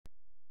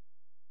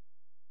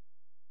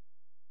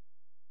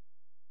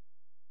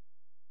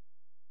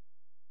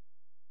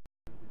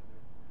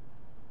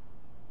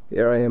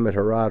Here I am at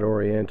Herat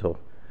Oriental,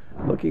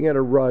 looking at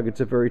a rug.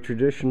 It's a very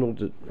traditional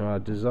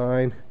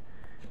design,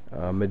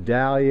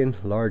 medallion,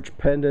 large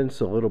pendants,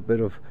 a little bit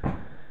of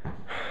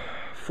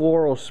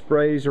floral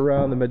sprays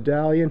around the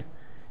medallion.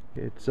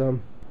 It's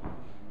an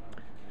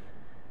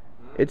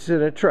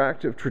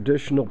attractive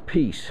traditional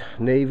piece.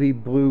 Navy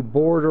blue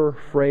border,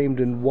 framed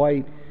in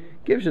white,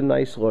 gives a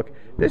nice look.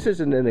 This is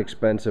an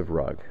inexpensive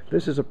rug.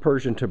 This is a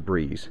Persian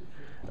Tabriz.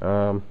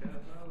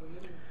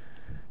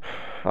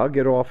 I'll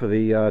get off of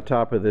the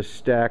top of this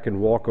stack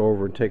and walk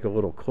over and take a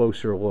little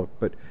closer look,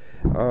 but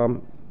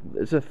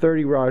it's a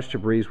 30 Raj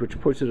Tabriz, which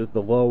puts it at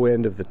the low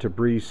end of the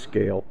Tabriz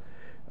scale.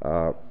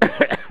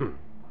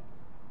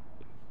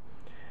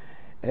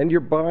 And you're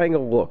buying a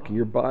look.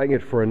 You're buying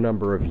it for a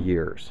number of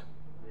years.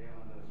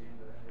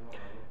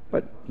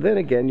 But then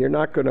again, your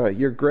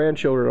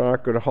grandchildren are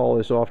not gonna haul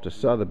this off to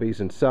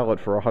Sotheby's and sell it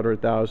for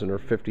 $100,000 or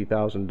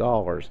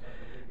 $50,000.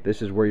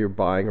 This is where you're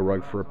buying a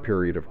rug for a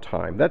period of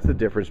time. That's the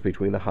difference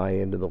between the high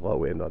end and the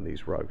low end on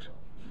these rugs.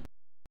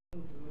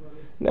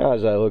 Now,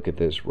 as I look at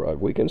this rug,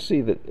 we can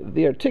see that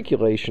the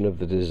articulation of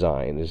the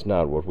design is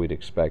not what we'd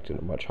expect in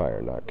a much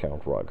higher knot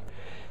count rug.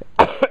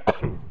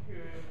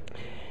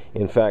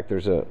 In fact,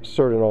 there's a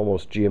certain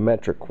almost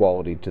geometric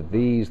quality to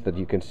these that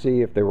you can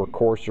see. If they were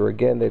coarser,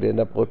 again, they'd end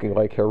up looking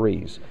like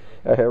Heriz.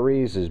 A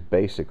Heriz is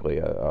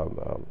basically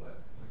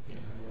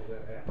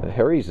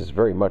Heriz is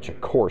very much a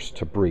coarse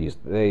Tabriz.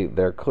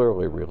 They're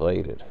clearly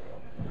related.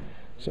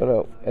 So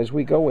now, as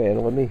we go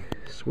in, let me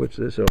switch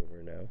this over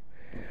now.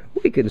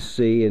 We can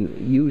see,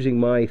 and using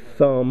my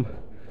thumb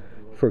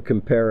for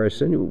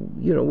comparison,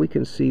 we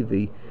can see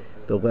the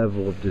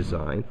level of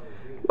design.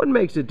 What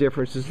makes a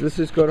difference is this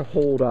is going to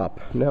hold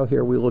up. Now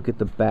here we look at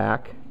the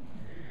back.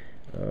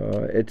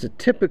 It's a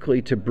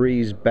typically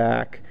Tabriz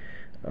back.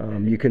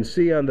 You can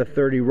see on the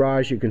 30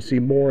 Raj, you can see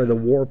more of the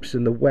warps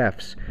and the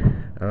wefts.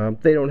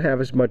 They don't have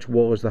as much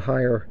wool as the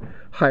higher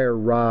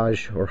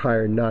Raj or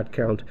higher knot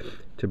count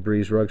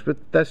Tabriz rugs, but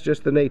that's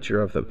just the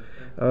nature of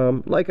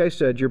them. Like I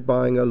said, you're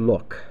buying a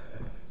look.